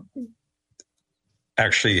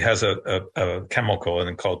 actually has a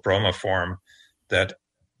chemical called bromoform that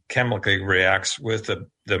chemically reacts with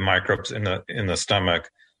the microbes in the stomach.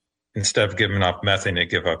 Instead of giving off methane, they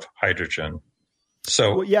give off hydrogen.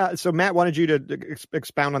 So Matt wanted you to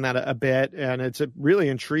expound on that a bit, and it's a really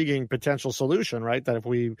intriguing potential solution, right? That if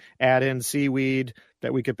we add in seaweed,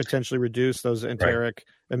 that we could potentially reduce those enteric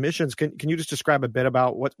emissions. Can you just describe a bit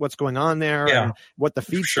about what's going on there and what the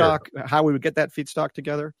feedstock, how we would get that feedstock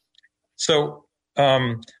together? So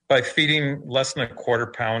by feeding less than a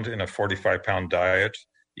quarter pound in a 45-pound diet,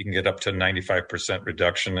 you can get up to 95%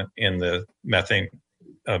 reduction in the methane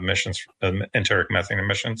emissions, enteric methane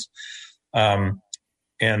emissions.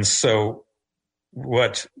 And so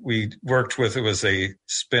what we worked with, it was a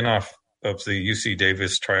spin-off of the UC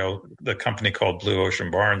Davis trial, the company called Blue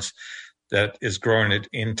Ocean Barns, that is growing it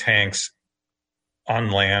in tanks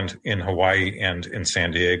on land in Hawaii and in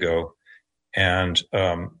San Diego. And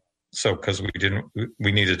so because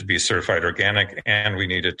we needed to be certified organic, and we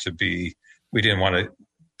didn't want to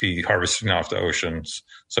be harvesting off the oceans.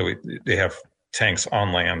 So they have tanks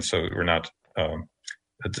on land, so we're not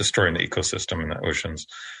destroying the ecosystem in the oceans.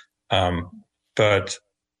 But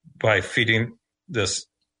by feeding this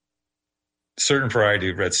certain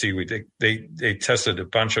variety of red seaweed, they tested a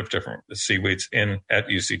bunch of different seaweeds at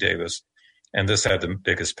UC Davis, and this had the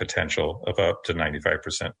biggest potential of up to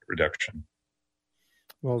 95% reduction.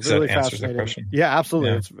 Well, really fascinating. Yeah,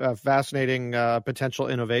 absolutely. Yeah. It's a fascinating potential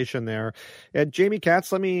innovation there. Jamie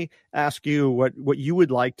Katz, let me ask you what you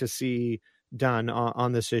would like to see done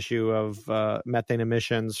on this issue of methane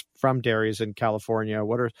emissions from dairies in California.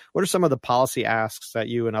 What are some of the policy asks that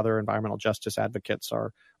you and other environmental justice advocates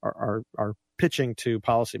are pitching to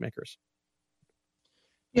policymakers?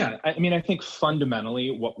 Yeah, I think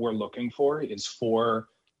fundamentally what we're looking for is for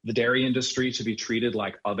the dairy industry to be treated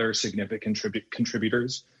like other significant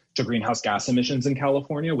contributors to greenhouse gas emissions in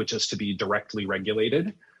California, which is to be directly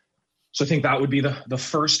regulated. So I think that would be the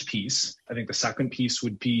first piece. I think the second piece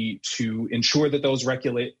would be to ensure that those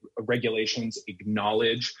regulations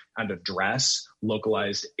acknowledge and address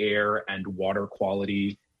localized air and water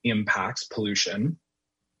quality impacts, pollution.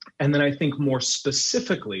 And then I think more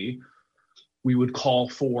specifically, we would call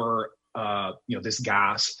for this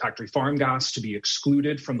gas, factory farm gas, to be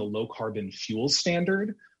excluded from the low carbon fuel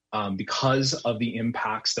standard because of the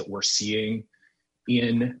impacts that we're seeing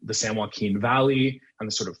in the San Joaquin Valley and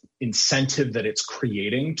the sort of incentive that it's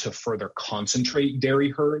creating to further concentrate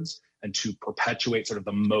dairy herds and to perpetuate sort of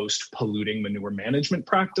the most polluting manure management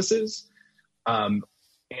practices.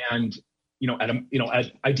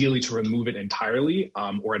 Ideally to remove it entirely,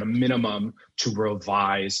 or at a minimum to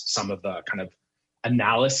revise some of the kind of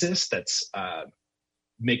analysis that's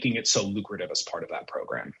making it so lucrative as part of that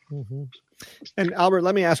program. Mm-hmm. And Albert,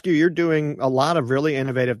 let me ask you, you're doing a lot of really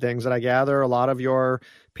innovative things that I gather a lot of your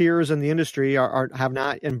peers in the industry have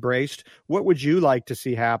not embraced. What would you like to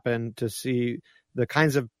see happen to see the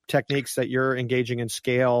kinds of techniques that you're engaging in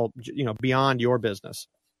scale, beyond your business?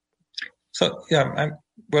 So,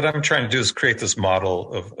 what I'm trying to do is create this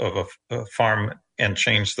model of a farm and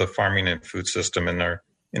change the farming and food system in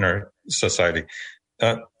our society.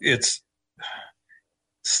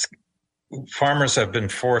 Farmers have been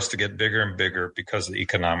forced to get bigger and bigger because the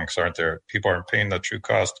economics aren't there. People aren't paying the true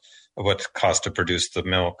cost of what it costs to produce the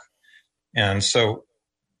milk. And so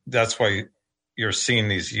that's why you're seeing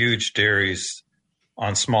these huge dairies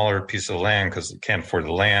on smaller pieces of land because they can't afford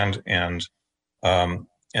the land and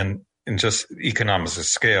just economics of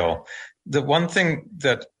scale. The one thing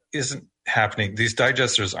that isn't happening, these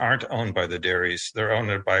digesters aren't owned by the dairies. They're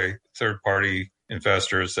owned by third-party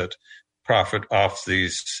investors that profit off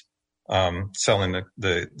these selling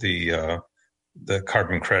the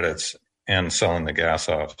carbon credits and selling the gas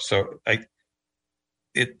off. So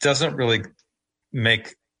it doesn't really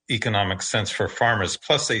make economic sense for farmers.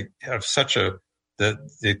 Plus, they have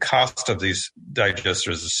the cost of these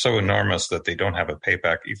digesters is so enormous that they don't have a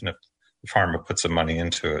payback, even if the farmer puts some money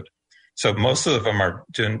into it. So most of them are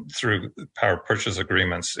doing through power purchase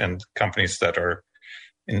agreements and companies that are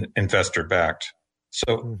investor backed.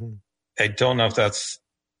 So I don't know if that's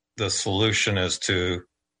the solution is to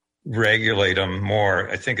regulate them more.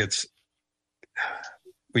 I think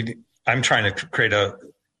I'm trying to create a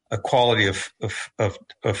quality of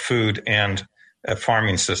food and a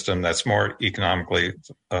farming system that's more economically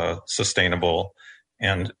sustainable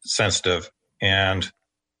and sensitive, and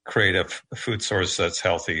create a food source that's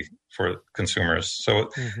healthy for consumers. So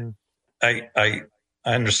I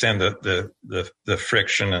understand the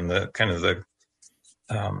friction and the kind of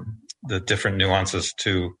the different nuances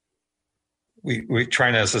to. We're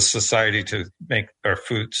trying as a society to make our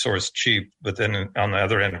food source cheap, but then on the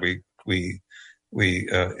other end, we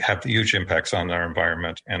have huge impacts on our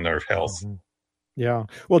environment and our health. Mm-hmm. Yeah.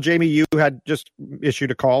 Well, Jamie, you had just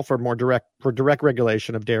issued a call for direct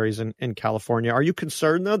regulation of dairies in California. Are you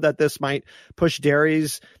concerned, though, that this might push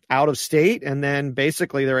dairies out of state and then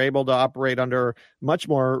basically they're able to operate under much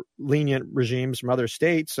more lenient regimes from other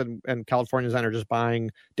states and Californians then are just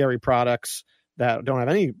buying dairy products that don't have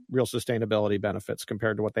any real sustainability benefits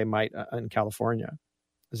compared to what they might in California?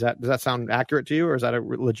 Does that sound accurate to you, or is that a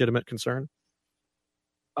legitimate concern?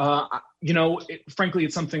 Frankly,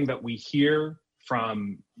 it's something that we hear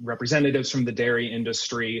from representatives from the dairy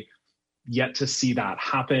industry, yet to see that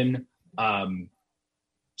happen. I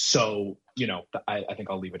think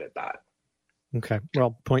I'll leave it at that. Okay.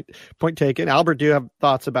 Well, point taken. Albert, do you have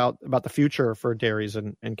thoughts about the future for dairies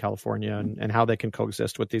in California and how they can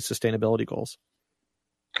coexist with these sustainability goals?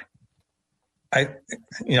 I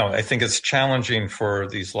think it's challenging for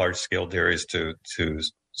these large scale dairies to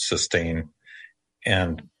sustain.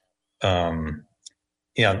 And,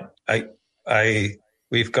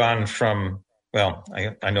 we've gone from,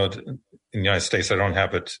 I know in the United States, I don't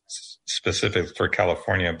have it specific for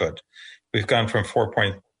California, but we've gone from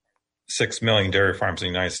 4.6 million dairy farms in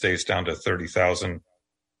the United States down to 30,000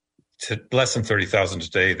 to less than 30,000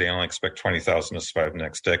 today. They only expect 20,000 to survive the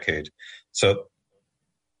next decade. So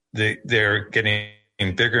they're getting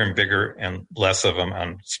bigger and bigger and less of them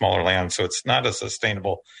on smaller land. So it's not a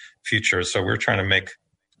sustainable future. So we're trying to make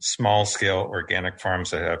small scale organic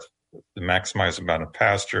farms that have the maximized amount of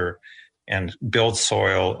pasture and build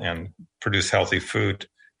soil and produce healthy food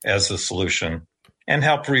as a solution, and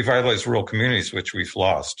help revitalize rural communities, which we've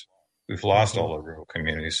lost. We've lost all the rural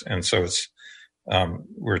communities. And so it's,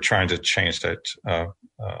 we're trying to change that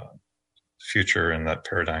future and that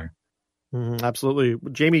paradigm. Absolutely.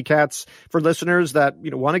 Jamie Katz, for listeners that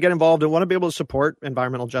want to get involved and want to be able to support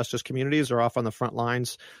environmental justice communities or off on the front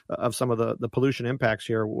lines of some of the pollution impacts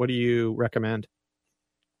here, what do you recommend?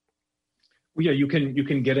 Well, yeah, you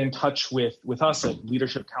can get in touch with us at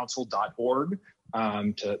leadershipcouncil.org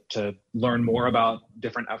to learn more about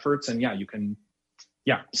different efforts. And you can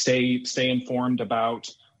stay informed about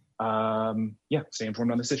stay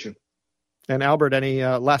informed on this issue. And Albert, any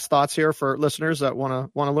last thoughts here for listeners that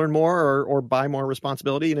want to learn more or buy more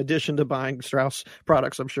responsibility in addition to buying Strauss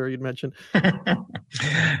products? I'm sure you'd mention.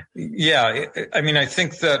 Yeah, I mean, I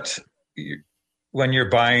think that when you're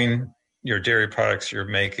buying your dairy products, you're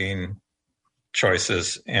making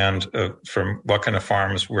choices and from what kind of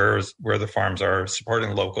farms, where the farms are.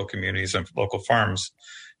 Supporting local communities and local farms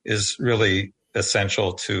is really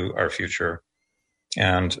essential to our future.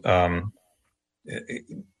 And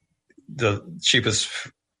the cheapest,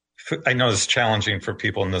 I know it's challenging for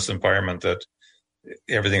people in this environment that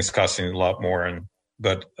everything's costing a lot more,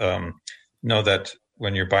 but know that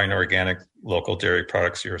when you're buying organic local dairy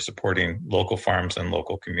products, you're supporting local farms and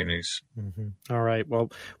local communities. Mm-hmm. All right.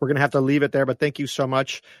 Well, we're going to have to leave it there, but thank you so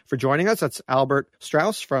much for joining us. That's Albert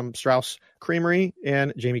Strauss from Strauss Creamery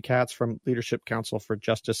and Jamie Katz from Leadership Council for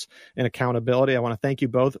Justice and Accountability. I want to thank you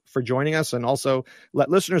both for joining us and also let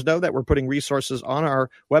listeners know that we're putting resources on our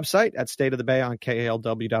website at State of the Bay on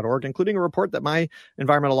KALW.org, including a report that my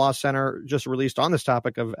Environmental Law Center just released on this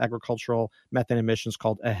topic of agricultural methane emissions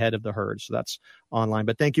called Ahead of the Herd. So that's online.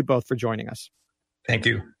 But thank you both for joining us. Thank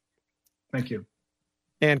you. Thank you.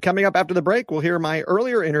 And coming up after the break, we'll hear my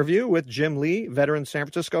earlier interview with Jim Lee, veteran San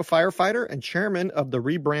Francisco firefighter and chairman of the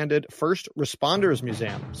rebranded First Responders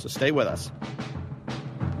Museum. So stay with us.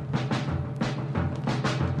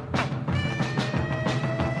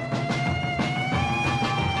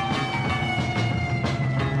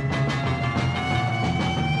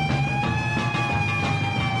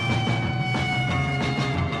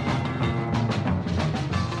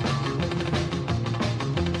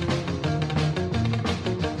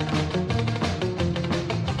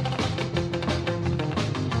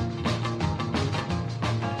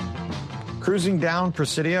 Cruising down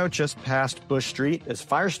Presidio just past Bush Street is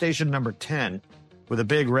fire station number 10 with a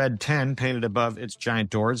big red 10 painted above its giant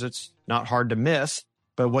doors. It's not hard to miss,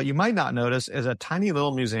 but what you might not notice is a tiny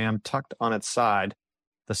little museum tucked on its side,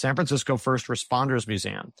 the San Francisco First Responders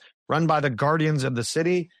Museum. Run by the Guardians of the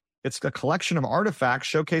City, it's a collection of artifacts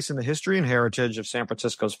showcasing the history and heritage of San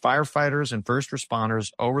Francisco's firefighters and first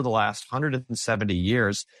responders over the last 170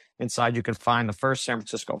 years. Inside, you can find the first San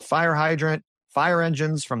Francisco fire hydrant, fire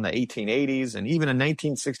engines from the 1880s, and even a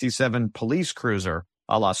 1967 police cruiser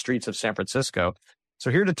a la Streets of San Francisco. So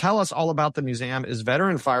here to tell us all about the museum is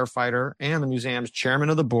veteran firefighter and the museum's chairman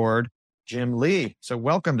of the board, Jim Lee. So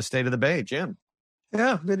welcome to State of the Bay, Jim.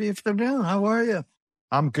 Yeah, good afternoon. How are you?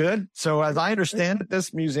 I'm good. So as I understand it,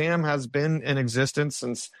 this museum has been in existence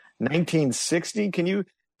since 1960. Can you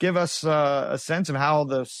give us a sense of how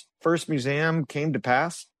the first museum came to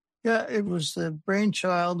pass? Yeah, it was the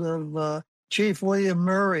brainchild of Chief William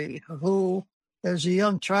Murray, who, as a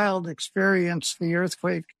young child, experienced the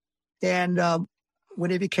earthquake. And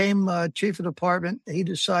when he became chief of department, he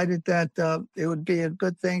decided that it would be a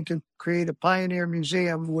good thing to create a pioneer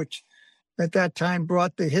museum, which at that time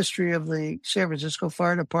brought the history of the San Francisco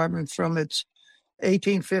Fire Department from its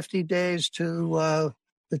 1850 days to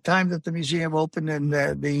the time that the museum opened in the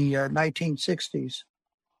 1960s.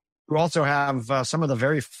 You also have some of the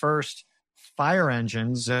very first fire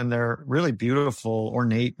engines, and they're really beautiful,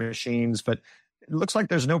 ornate machines, but it looks like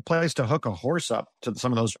there's no place to hook a horse up to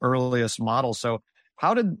some of those earliest models. So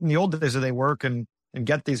how did, in the old days, did they work and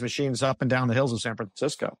get these machines up and down the hills of San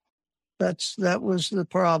Francisco? That was the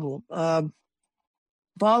problem.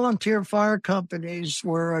 Volunteer fire companies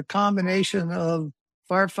were a combination of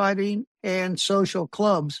firefighting and social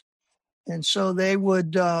clubs. And so they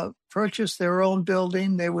would purchase their own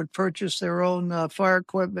building. They would purchase their own fire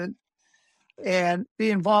equipment. And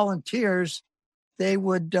being volunteers, they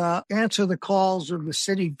would answer the calls of the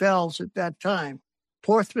city bells at that time.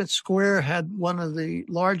 Portsmouth Square had one of the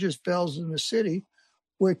largest bells in the city,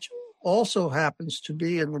 which also happens to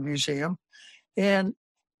be in the museum. And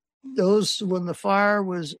those, when the fire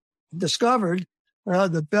was discovered,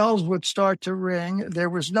 the bells would start to ring. There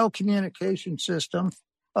was no communication system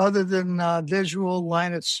other than visual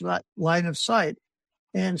line of sight.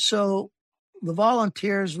 And so the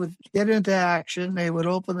volunteers would get into action. They would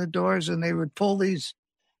open the doors and they would pull these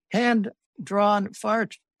hand-drawn fire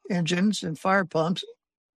engines and fire pumps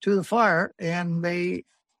to the fire. And the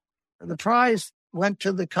prize went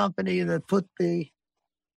to the company that put the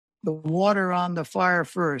water on the fire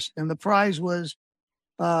first. And the prize was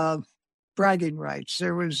bragging rights.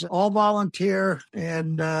 There was all volunteer,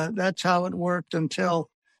 and that's how it worked until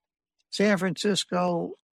San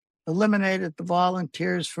Francisco eliminated the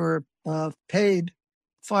volunteers for paid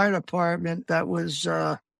fire department. That was,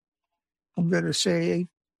 I'm going to say,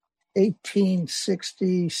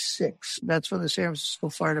 1866. That's when the San Francisco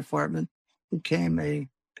Fire Department became a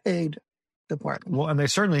paid department. Well, and they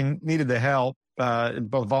certainly needed the help,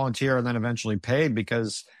 both volunteer and then eventually paid,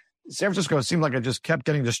 because San Francisco, it seemed like it just kept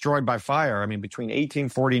getting destroyed by fire. I mean, between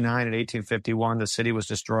 1849 and 1851, the city was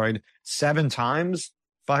destroyed 7 times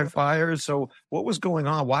by fires. So what was going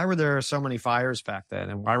on? Why were there so many fires back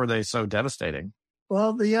then? And why were they so devastating?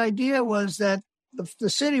 Well, the idea was that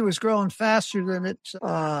the city was growing faster than its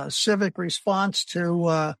civic response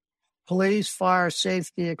to police, fire,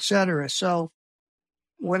 safety, etc. So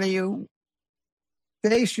when you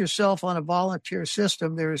base yourself on a volunteer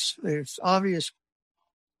system, there's obvious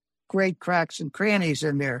great cracks and crannies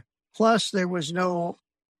in there. Plus, there was no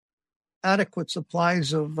adequate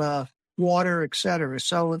supplies of water, etc.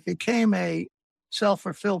 So it became a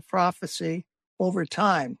self-fulfilled prophecy over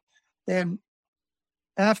time. Then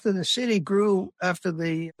after the city grew, after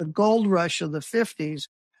the gold rush of the 50s,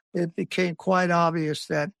 it became quite obvious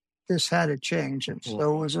that this had to change. And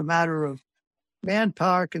so it was a matter of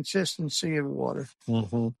manpower, consistency, and water.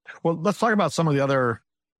 Mm-hmm. Well, let's talk about some of the other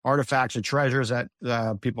artifacts or treasures that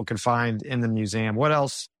people can find in the museum. What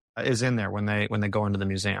else is in there when they go into the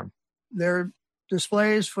museum? There are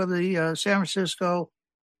displays for the San Francisco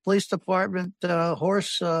Police Department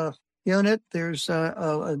horse unit. There's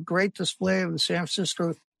a great display of the San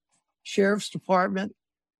Francisco Sheriff's Department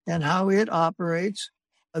and how it operates.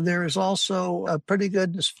 There is also a pretty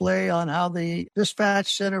good display on how the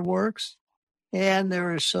dispatch center works. And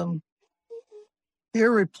there are some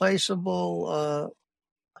irreplaceable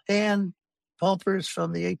hand pumpers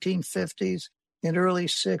from the 1850s and early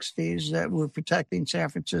 60s that were protecting San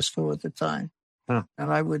Francisco at the time. Huh.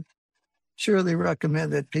 And I would surely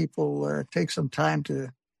recommend that people take some time to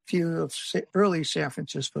view early San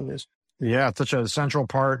Francisco history. Yeah, it's such a central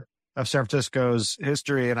part of San Francisco's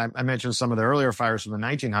history. And I mentioned some of the earlier fires from the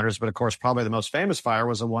 1900s, but of course, probably the most famous fire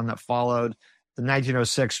was the one that followed the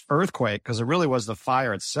 1906 earthquake, because it really was the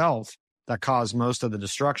fire itself that caused most of the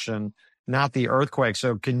destruction, not the earthquake.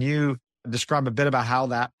 So can you describe a bit about how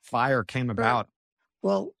that fire came about?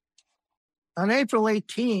 Well, on April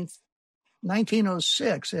 18th,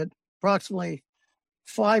 1906, at approximately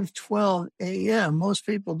 5:12 a.m., most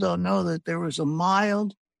people don't know that there was a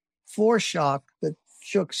mild foreshock that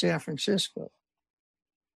shook San Francisco.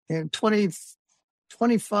 And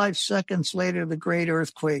 25 seconds later, the great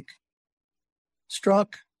earthquake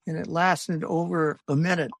struck, and it lasted over a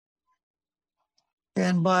minute.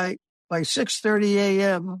 And by 6:30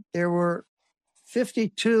 a.m., there were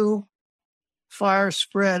 52 fires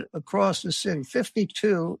spread across the city,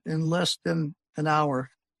 52 in less than an hour.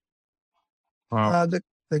 Wow.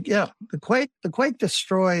 The quake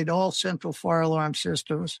destroyed all central fire alarm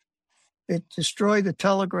systems. It destroyed the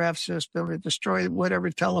telegraph system. It destroyed whatever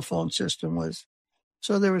telephone system was.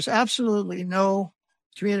 So there was absolutely no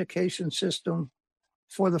communication system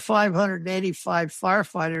for the 585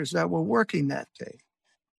 firefighters that were working that day.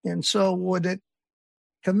 And so when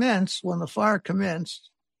the fire commenced,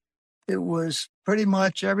 it was pretty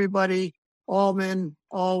much everybody, all men,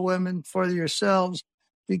 all women, for yourselves,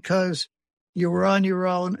 because you were on your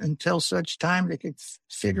own until such time they could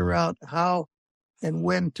figure out how and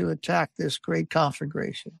when to attack this great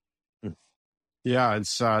conflagration. Yeah, it's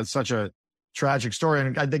such a tragic story,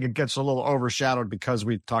 and I think it gets a little overshadowed because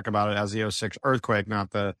we talk about it as the 06 earthquake,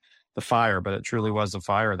 not the fire, but it truly was the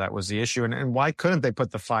fire that was the issue. And why couldn't they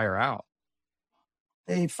put the fire out?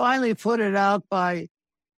 They finally put it out by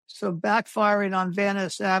some backfiring on Van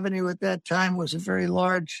Ness Avenue. At that time was a very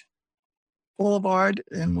large boulevard,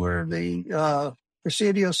 and where the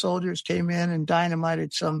Presidio soldiers came in and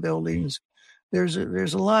dynamited some buildings. There's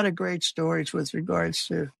a lot of great stories with regards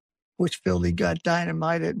to which building got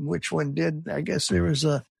dynamited and which one did. I guess there was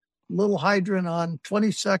a little hydrant on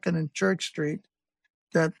 22nd and Church Street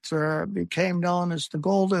that became known as the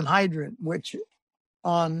Golden Hydrant, which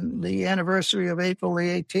on the anniversary of April the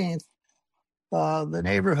 18th, the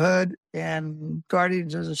neighborhood and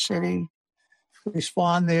Guardians of the City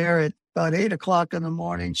respond there at about 8 o'clock in the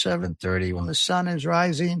morning, 7:30 when the sun is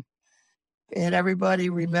rising. And everybody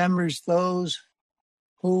remembers those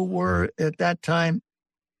who were at that time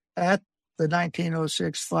at the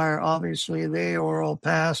 1906 fire. Obviously, they are all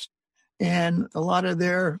passed. And a lot of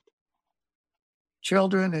their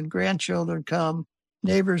children and grandchildren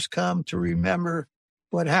neighbors come to remember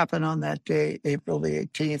what happened on that day, April the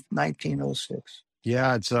 18th, 1906.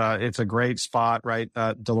 Yeah, it's a great spot, right?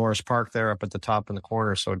 Dolores Park there up at the top in the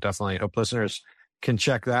corner. So definitely hope listeners can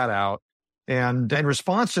check that out. And in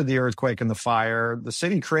response to the earthquake and the fire, the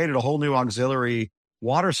city created a whole new auxiliary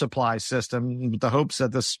water supply system with the hopes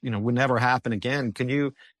that this, would never happen again. Can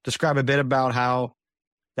you describe a bit about how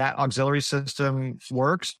that auxiliary system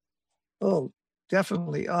works? Oh,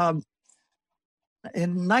 definitely. In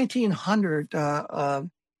 1900,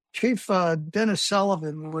 Chief Dennis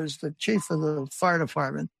Sullivan was the chief of the fire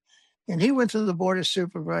department, and he went to the board of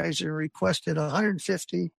supervisors and requested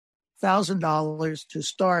 $150,000 to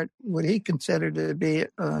start what he considered to be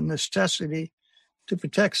a necessity to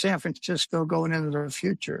protect San Francisco going into the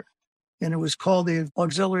future. And it was called the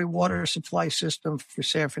Auxiliary Water Supply System for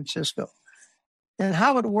San Francisco. And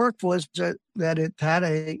how it worked was that it had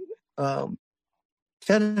a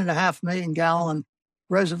 10.5 million gallon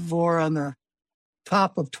reservoir on the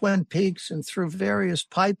top of Twin Peaks, and through various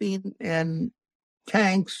piping and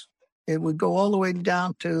tanks, it would go all the way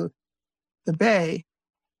down to the bay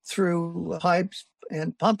through pipes,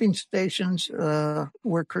 and pumping stations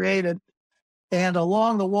were created. And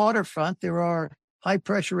along the waterfront, there are high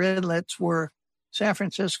pressure inlets where San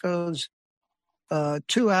Francisco's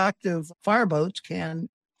 2 active fireboats can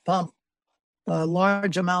pump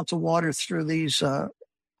large amounts of water through these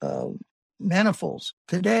manifolds.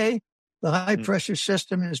 Today, the high pressure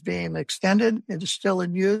system is being extended. It is still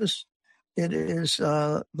in use. It is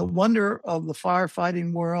the wonder of the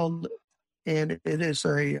firefighting world, and it is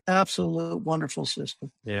a absolute wonderful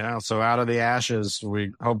system. Yeah. So out of the ashes,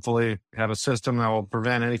 we hopefully have a system that will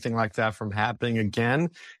prevent anything like that from happening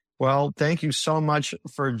again. Well, thank you so much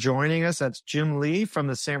for joining us. That's Jim Lee from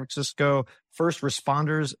the San Francisco First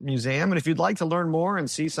Responders Museum. And if you'd like to learn more and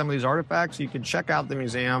see some of these artifacts, you can check out the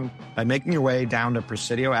museum by making your way down to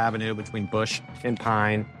Presidio Avenue between Bush and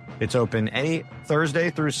Pine. It's open any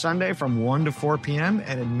Thursday through Sunday from 1 to 4 p.m.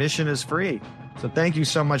 and admission is free. So thank you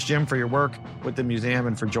so much, Jim, for your work with the museum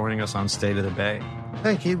and for joining us on State of the Bay.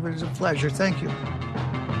 Thank you. It was a pleasure. Thank you.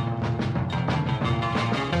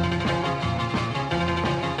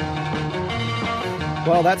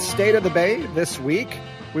 Well, that's State of the Bay this week.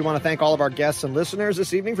 We want to thank all of our guests and listeners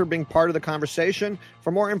this evening for being part of the conversation.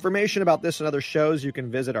 For more information about this and other shows, you can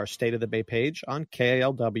visit our State of the Bay page on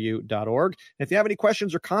KALW.org. If you have any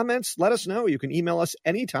questions or comments, let us know. You can email us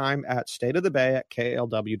anytime at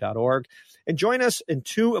stateofthebay@KALW.org. And join us in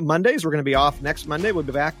 2 Mondays. We're going to be off next Monday. We'll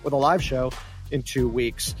be back with a live show in 2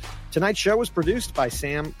 weeks. Tonight's show was produced by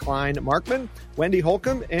Sam Klein-Markman, Wendy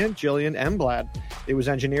Holcomb, and Jillian Emblad. It was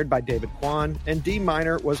engineered by David Kwan, and Dee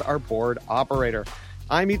Minor was our board operator.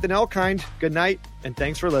 I'm Ethan Elkind. Good night, and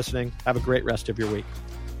thanks for listening. Have a great rest of your week.